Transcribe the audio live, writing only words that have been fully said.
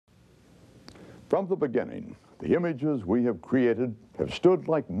From the beginning, the images we have created have stood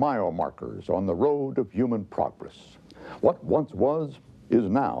like mile markers on the road of human progress. What once was is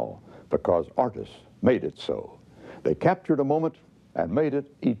now, because artists made it so. They captured a moment and made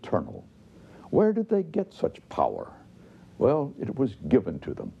it eternal. Where did they get such power? Well, it was given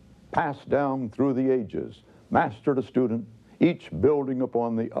to them, passed down through the ages, master to student, each building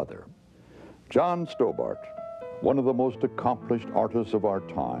upon the other. John Stobart, one of the most accomplished artists of our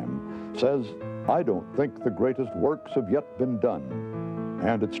time, says, "I don't think the greatest works have yet been done."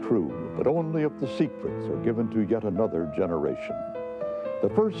 And it's true, but only if the secrets are given to yet another generation. The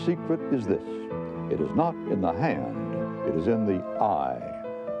first secret is this: it is not in the hand, it is in the eye.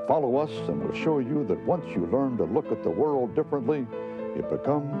 Follow us and we'll show you that once you learn to look at the world differently, it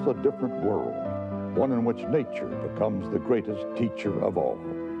becomes a different world, one in which nature becomes the greatest teacher of all.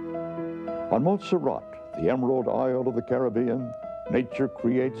 On Montserrat, the Emerald Isle of the Caribbean, nature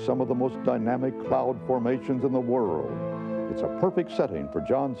creates some of the most dynamic cloud formations in the world. It's a perfect setting for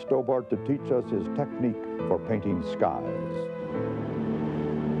John Stobart to teach us his technique for painting skies.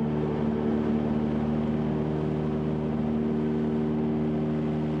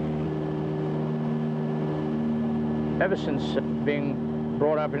 Ever since being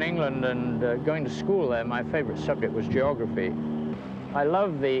brought up in England and going to school there, my favorite subject was geography. I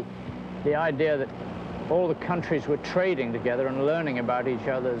love the idea that all the countries were trading together and learning about each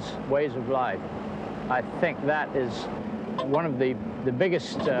other's ways of life. I think that is one of the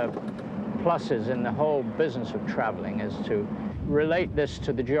biggest pluses in the whole business of traveling, is to relate this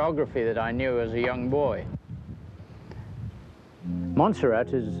to the geography that I knew as a young boy.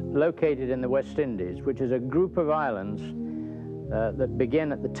 Montserrat is located in the West Indies, which is a group of islands that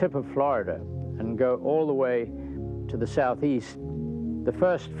begin at the tip of Florida and go all the way to the southeast. The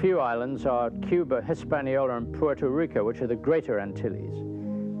first few islands are Cuba, Hispaniola, and Puerto Rico, which are the Greater Antilles.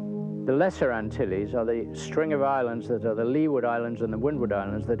 The Lesser Antilles are the string of islands that are the Leeward Islands and the Windward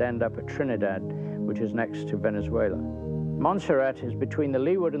Islands that end up at Trinidad, which is next to Venezuela. Montserrat is between the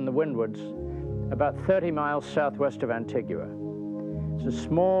Leeward and the Windwards, about 30 miles southwest of Antigua. It's a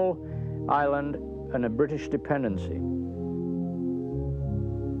small island and a British dependency.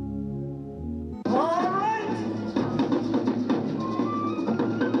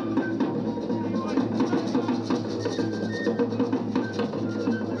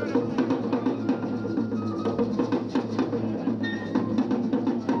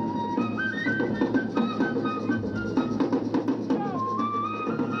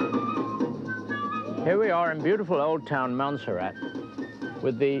 Here we are in beautiful old town Montserrat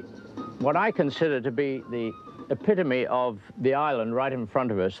with what I consider to be the epitome of the island right in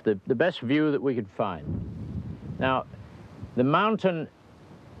front of us, the best view that we could find. Now, the mountain,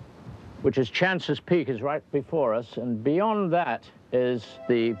 which is Chance's Peak, is right before us, and beyond that is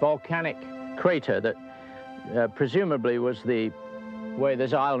the volcanic crater that presumably was the way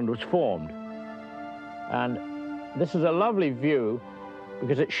this island was formed. And this is a lovely view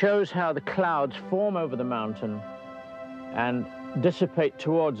because it shows how the clouds form over the mountain and dissipate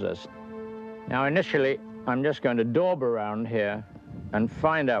towards us. Now, initially, I'm just going to daub around here and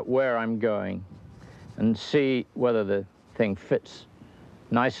find out where I'm going and see whether the thing fits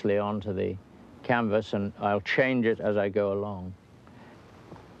nicely onto the canvas, and I'll change it as I go along.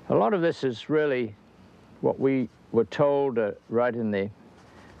 A lot of this is really what we were told right in the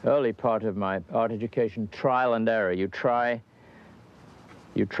early part of my art education, trial and error. You try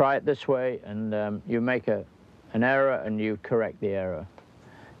it this way, and you make an error, and you correct the error.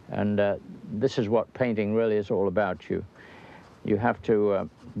 And this is what painting really is all about. You have to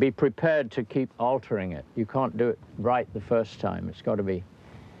be prepared to keep altering it. You can't do it right the first time. It's got to be,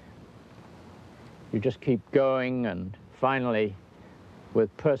 you just keep going, and finally,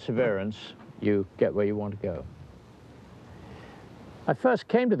 with perseverance, you get where you want to go. I first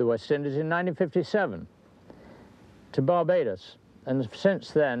came to the West Indies in 1957, to Barbados, and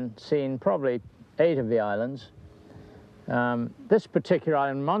since then seen probably 8 of the islands. This particular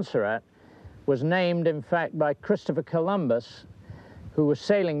island, Montserrat, was named, in fact, by Christopher Columbus, who was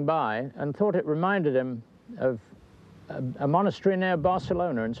sailing by and thought it reminded him of a monastery near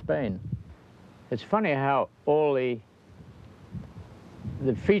Barcelona in Spain. It's funny how all the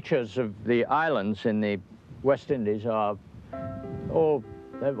features of the islands in the West Indies are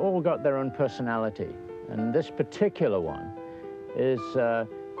they've all got their own personality, and this particular one is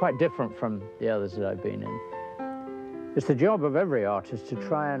quite different from the others that I've been in. It's the job of every artist to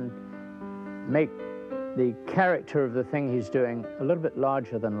try and make the character of the thing he's doing a little bit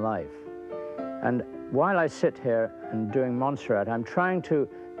larger than life. And while I sit here and doing Montserrat, I'm trying to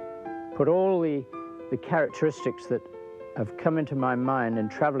put all the characteristics that have come into my mind in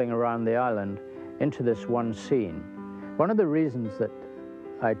traveling around the island into this one scene. One of the reasons that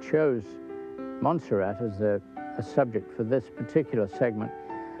I chose Montserrat as a subject for this particular segment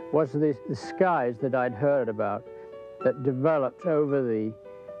was the skies that I'd heard about that developed over the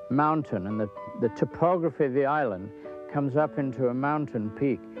mountain, and the topography of the island comes up into a mountain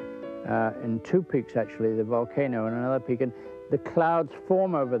peak, in two peaks actually, the volcano and another peak, and the clouds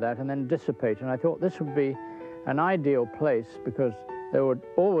form over that and then dissipate. And I thought this would be an ideal place because there would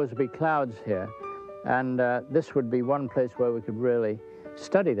always be clouds here, and this would be one place where we could really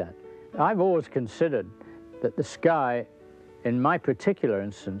study that. I've always considered that the sky, in my particular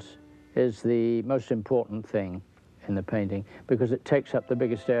instance, is the most important thing in the painting because it takes up the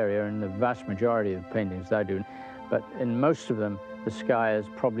biggest area in the vast majority of the paintings that I do. But in most of them, the sky is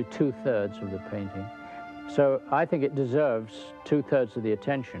probably 2/3 of the painting. So I think it deserves 2/3 of the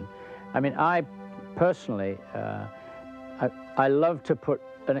attention. I mean, I personally, I love to put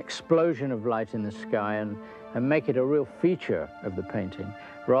an explosion of light in the sky and make it a real feature of the painting,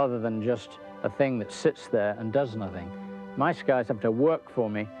 rather than just a thing that sits there and does nothing. My skies have to work for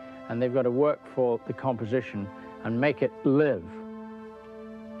me, and they've got to work for the composition and make it live.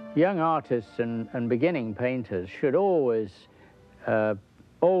 Young artists and beginning painters should always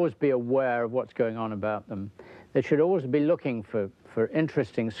be aware of what's going on about them. They should always be looking for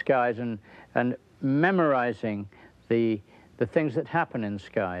interesting skies and memorizing the things that happen in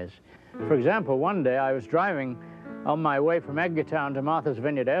skies. For example, one day I was driving on my way from Edgartown to Martha's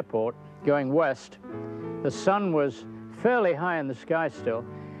Vineyard Airport, going west. The sun was fairly high in the sky still,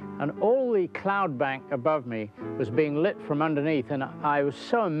 and all the cloud bank above me was being lit from underneath, and I was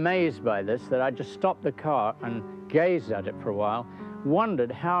so amazed by this that I just stopped the car and gazed at it for a while,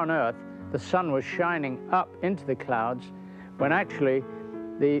 wondered how on earth the sun was shining up into the clouds when actually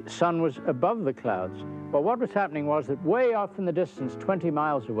the sun was above the clouds. Well, what was happening was that way off in the distance, 20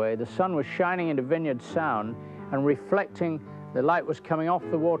 miles away, the sun was shining into Vineyard Sound and reflecting, the light was coming off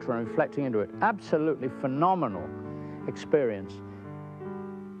the water and reflecting into it. Absolutely phenomenal experience.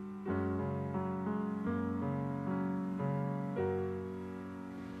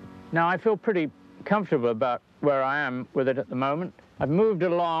 Now, I feel pretty comfortable about where I am with it at the moment. I've moved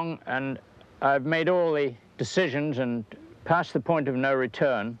along and I've made all the decisions and passed the point of no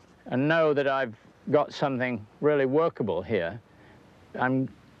return and know that I've got something really workable here. I'm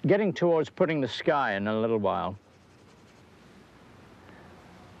getting towards putting the sky in a little while.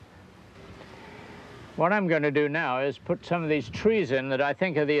 What I'm going to do now is put some of these trees in that I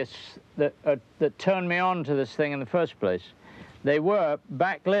think are that turned me on to this thing in the first place. They were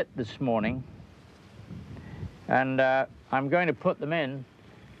backlit this morning, and I'm going to put them in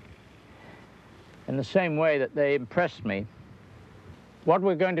the same way that they impressed me. What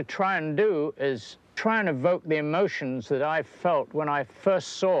we're going to try and do is try and evoke the emotions that I felt when I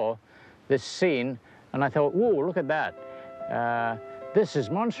first saw this scene, and I thought, whoa, look at that. This is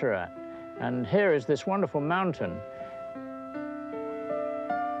Montserrat, and here is this wonderful mountain.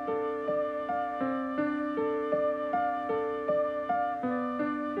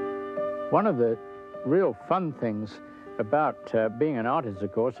 One of the real fun things about being an artist,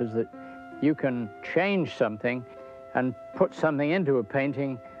 of course, is that you can change something and put something into a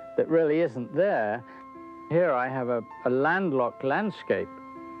painting that really isn't there. Here I have a landlocked landscape,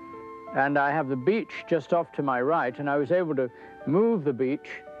 and I have the beach just off to my right, and I was able to move the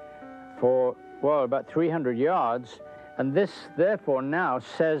beach for, well, about 300 yards, and this, therefore, now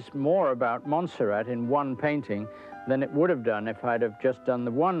says more about Montserrat in one painting than it would have done if I'd have just done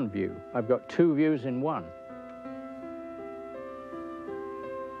the one view. I've got two views in one.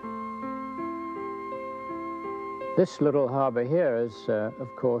 This little harbor here is,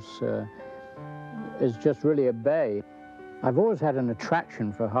 of course, is just really a bay. I've always had an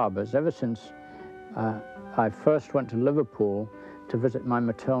attraction for harbors ever since I first went to Liverpool to visit my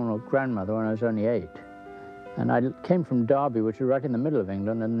maternal grandmother when I was only 8. And I came from Derby, which is right in the middle of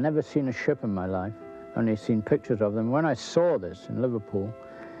England, and never seen a ship in my life, only seen pictures of them. When I saw this in Liverpool,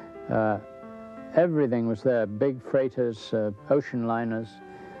 everything was there, big freighters, ocean liners.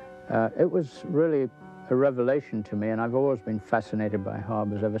 It was really a revelation to me, and I've always been fascinated by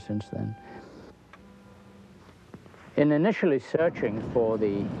harbors ever since then. In initially searching for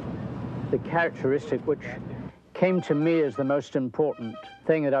the characteristic which came to me as the most important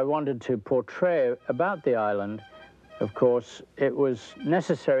thing that I wanted to portray about the island, of course, it was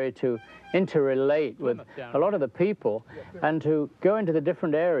necessary to interrelate with a lot of the people and to go into the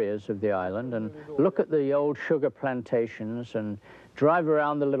different areas of the island and look at the old sugar plantations and drive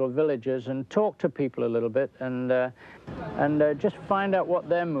around the little villages and talk to people a little bit and just find out what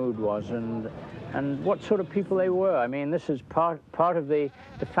their mood was and what sort of people they were. I mean, this is part of the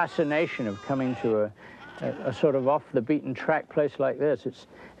fascination of coming to a sort of off the beaten track place like this.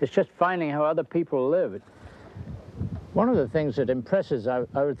 It's just finding how other people live. One of the things that impresses, I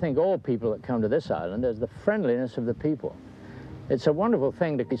would think, all people that come to this island is the friendliness of the people. It's a wonderful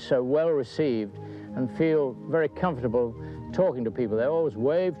thing to be so well received and feel very comfortable talking to people. They always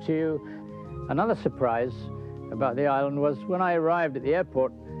wave to you. Another surprise about the island was when I arrived at the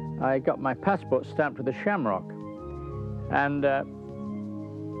airport, I got my passport stamped with a shamrock. And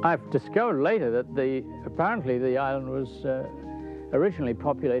I've discovered later that apparently the island was originally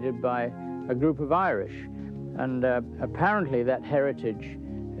populated by a group of Irish. And apparently that heritage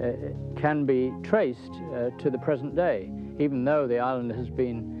can be traced to the present day, even though the island has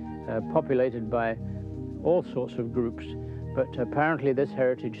been populated by all sorts of groups. But apparently this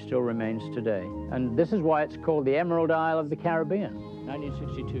heritage still remains today. And this is why it's called the Emerald Isle of the Caribbean.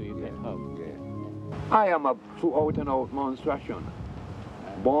 1962, you came home. Yeah. I am a out-and-out Montserratian,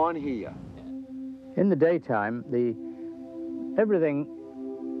 born here. In the daytime, everything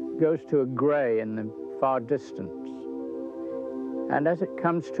goes to a gray in the far distance. And as it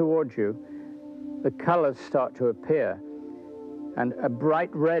comes towards you, the colors start to appear. And a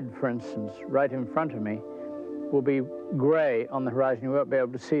bright red, for instance, right in front of me, will be gray on the horizon. You won't be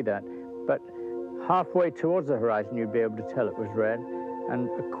able to see that. But halfway towards the horizon, you'd be able to tell it was red. And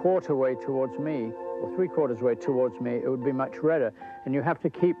a quarter way towards me, or three-quarters way towards me, it would be much redder. And you have to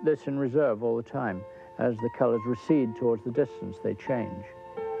keep this in reserve all the time. As the colors recede towards the distance, they change.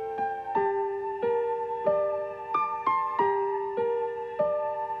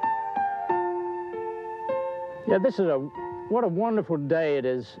 Yeah, what a wonderful day it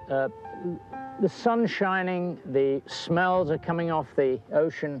is. The sun's shining, the smells are coming off the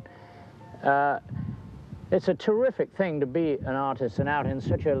ocean. It's a terrific thing to be an artist and out in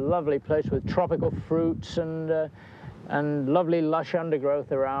such a lovely place with tropical fruits and lovely lush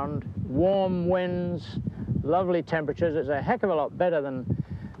undergrowth around, warm winds, lovely temperatures. It's a heck of a lot better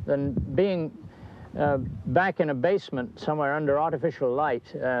than being back in a basement somewhere under artificial light,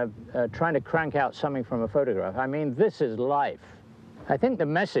 trying to crank out something from a photograph. I mean, this is life. I think the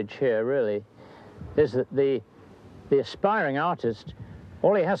message here really is that the aspiring artist,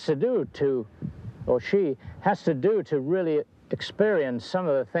 all he has to do or she has to do to really experience some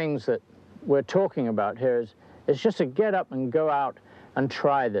of the things that we're talking about here is just to get up and go out and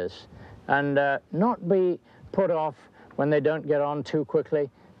try this and not be put off when they don't get on too quickly.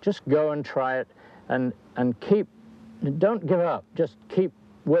 Just go and try it and don't give up. Just keep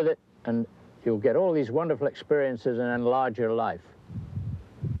with it and you'll get all these wonderful experiences and enlarge your life.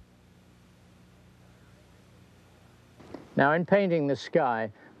 Now, in painting the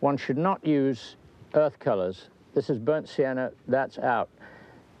sky, one should not use earth colors. This is burnt sienna, that's out.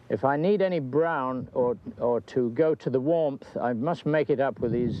 If I need any brown or to go to the warmth, I must make it up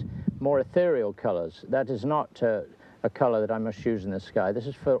with these more ethereal colors. That is not a color that I must use in the sky. This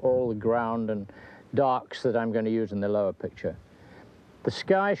is for all the ground and darks that I'm going to use in the lower picture. The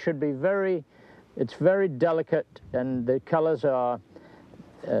sky should be it's very delicate, and the colors are,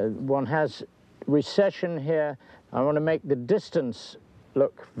 one has recession here. I want to make the distance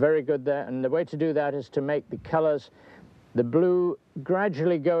look very good there, and the way to do that is to make the colors, the blue,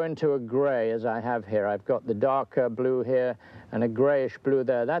 gradually go into a gray, as I have here. I've got the darker blue here and a grayish blue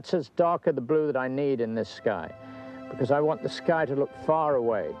there. That's as darker the blue that I need in this sky, because I want the sky to look far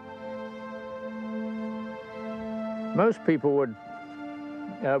away. Most people would,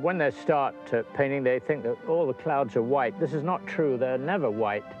 when they start painting, they think that all the clouds are white. This is not true. They're never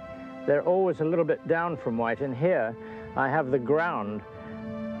white. They're always a little bit down from white. And here I have the ground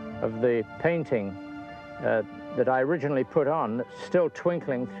of the painting that I originally put on, that's still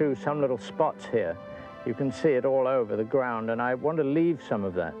twinkling through some little spots here. You can see it all over the ground, and I want to leave some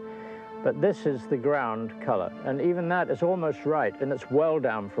of that. But this is the ground color, and even that is almost right, and it's well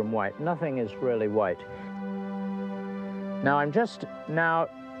down from white. Nothing is really white. Now I'm just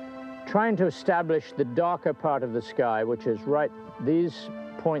trying to establish the darker part of the sky, which is right, these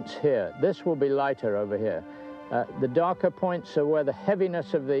points here. This will be lighter over here. The darker points are where the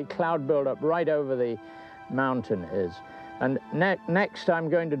heaviness of the cloud buildup right over the mountain is. And next I'm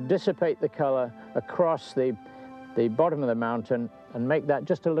going to dissipate the color across the bottom of the mountain and make that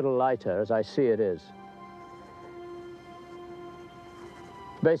just a little lighter, as I see it is.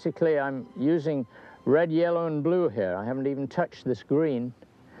 Basically, I'm using red, yellow, and blue here. I haven't even touched this green.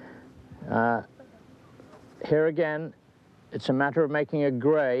 Here again, it's a matter of making a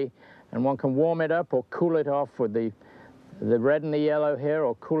gray, and one can warm it up or cool it off with the red and the yellow here,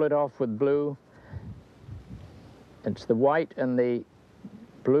 or cool it off with blue. It's the white and the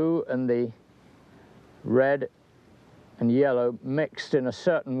blue and the red and yellow mixed in a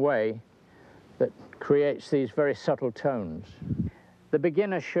certain way that creates these very subtle tones. The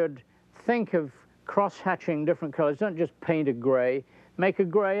beginner should think of cross-hatching different colors. Don't just paint a gray, make a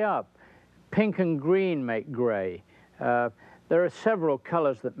gray up. Pink and green make gray. There are several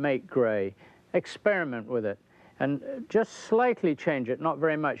colors that make gray. Experiment with it and just slightly change it, not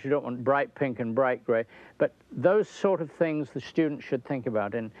very much. You don't want bright pink and bright gray, but those sort of things the student should think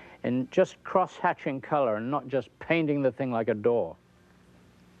about in just cross-hatching color and not just painting the thing like a door.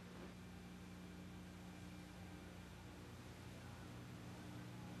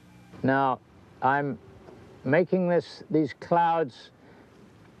 Now, I'm making these clouds,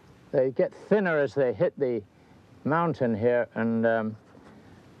 they get thinner as they hit the mountain here, and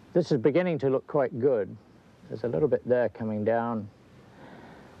this is beginning to look quite good. There's a little bit there coming down,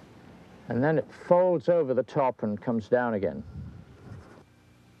 and then it folds over the top and comes down again.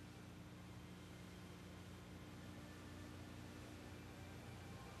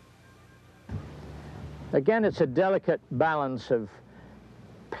 Again, it's a delicate balance of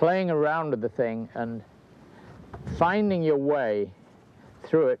playing around with the thing and finding your way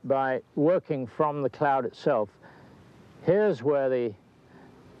through it by working from the cloud itself. Here's where the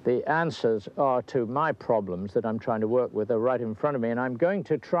answers are to my problems that I'm trying to work with are right in front of me, and I'm going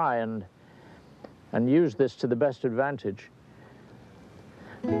to try and use this to the best advantage.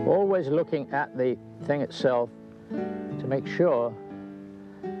 Always looking at the thing itself to make sure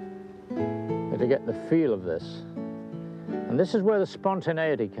that I get the feel of this. And this is where the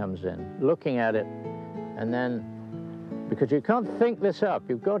spontaneity comes in, looking at it, and then, because you can't think this up,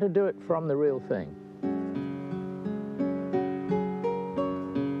 you've got to do it from the real thing.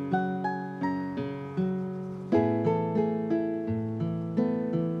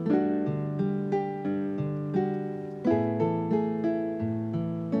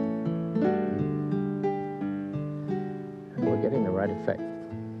 And we're getting the right effect.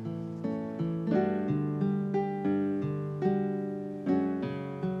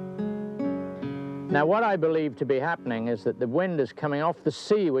 Now, what I believe to be happening is that the wind is coming off the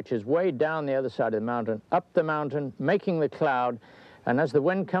sea, which is way down the other side of the mountain, up the mountain, making the cloud, and as the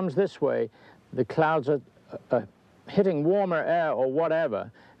wind comes this way, the clouds are hitting warmer air or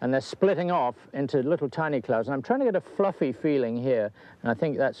whatever, and they're splitting off into little tiny clouds. And I'm trying to get a fluffy feeling here, and I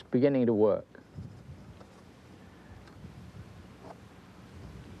think that's beginning to work.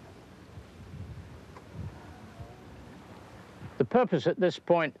 The purpose at this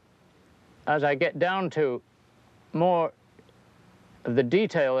point, as I get down to more of the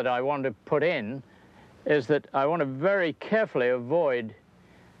detail that I want to put in, is that I want to very carefully avoid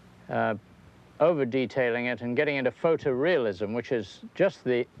over-detailing it and getting into photorealism, which is just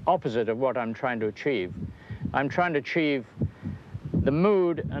the opposite of what I'm trying to achieve. I'm trying to achieve the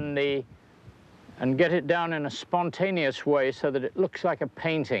mood and get it down in a spontaneous way so that it looks like a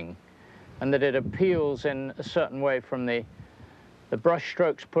painting and that it appeals in a certain way from the brush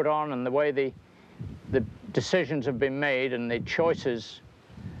strokes put on and the way the decisions have been made and the choices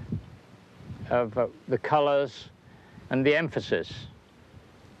of the colors and the emphasis.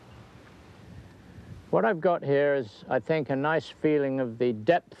 What I've got here is, I think, a nice feeling of the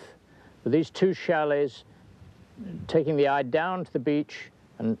depth of these two chalets, taking the eye down to the beach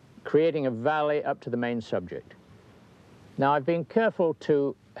and creating a valley up to the main subject. Now, I've been careful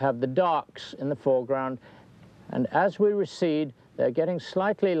to have the darks in the foreground, and as we recede, they're getting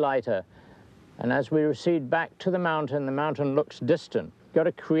slightly lighter, and as we recede back to the mountain looks distant. Got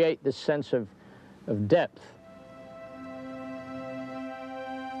to create this sense of depth.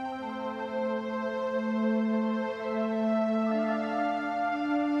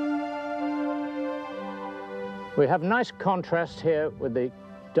 We have nice contrast here with the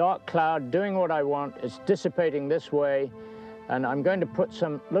dark cloud doing what I want. It's dissipating this way, and I'm going to put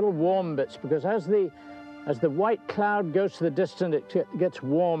some little warm bits, because as the white cloud goes to the distance, it gets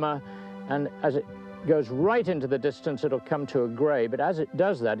warmer, and as it goes right into the distance, it'll come to a gray. But as it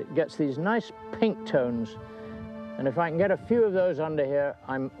does that, it gets these nice pink tones, and if I can get a few of those under here,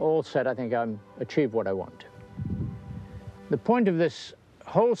 I'm all set. I think I'm achieved what I want. The point of this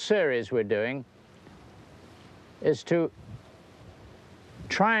whole series we're doing is to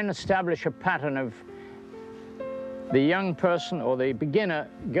try and establish a pattern of the young person or the beginner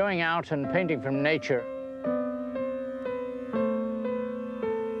going out and painting from nature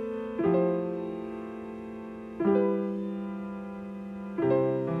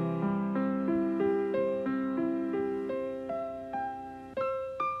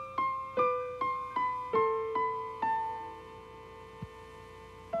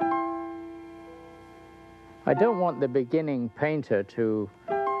I don't want the beginning painter to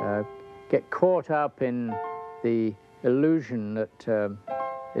get caught up in the illusion that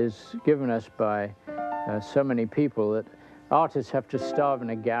is given us by so many people, that artists have to starve in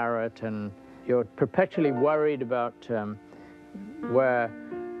a garret and you're perpetually worried about where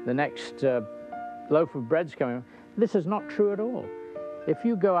the next loaf of bread's coming. This is not true at all. If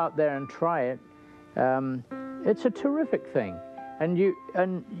you go out there and try it, it's a terrific thing. And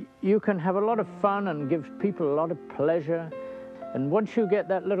you can have a lot of fun and give people a lot of pleasure. And once you get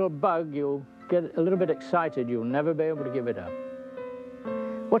that little bug, you'll get a little bit excited. You'll never be able to give it up.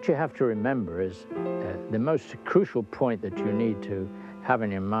 What you have to remember is the most crucial point that you need to have in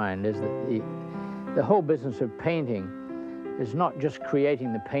your mind is that the whole business of painting is not just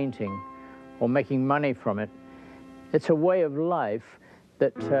creating the painting or making money from it. It's a way of life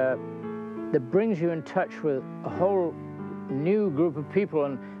that brings you in touch with a whole new group of people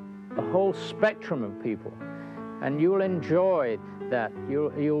and a whole spectrum of people. And you'll enjoy that.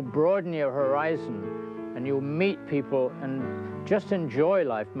 You'll broaden your horizon and you'll meet people and just enjoy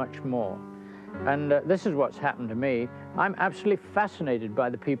life much more. And this is what's happened to me. I'm absolutely fascinated by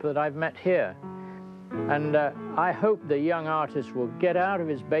the people that I've met here. And I hope the young artist will get out of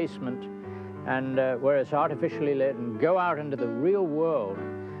his basement and where it's artificially lit and go out into the real world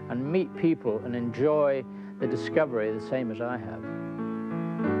and meet people and enjoy the discovery the same as I have.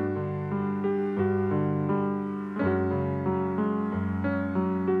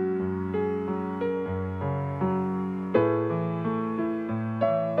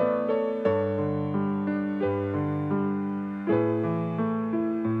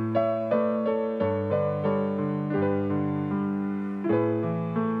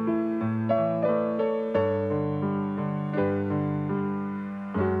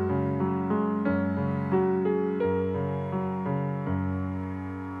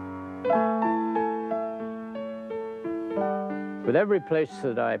 With every place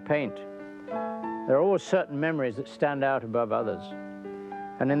that I paint, there are always certain memories that stand out above others.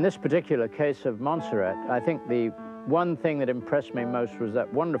 And in this particular case of Montserrat, I think the one thing that impressed me most was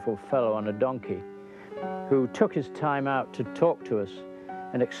that wonderful fellow on a donkey who took his time out to talk to us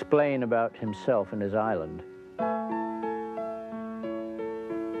and explain about himself and his island.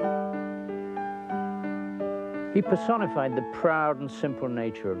 He personified the proud and simple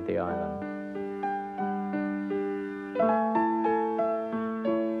nature of the island.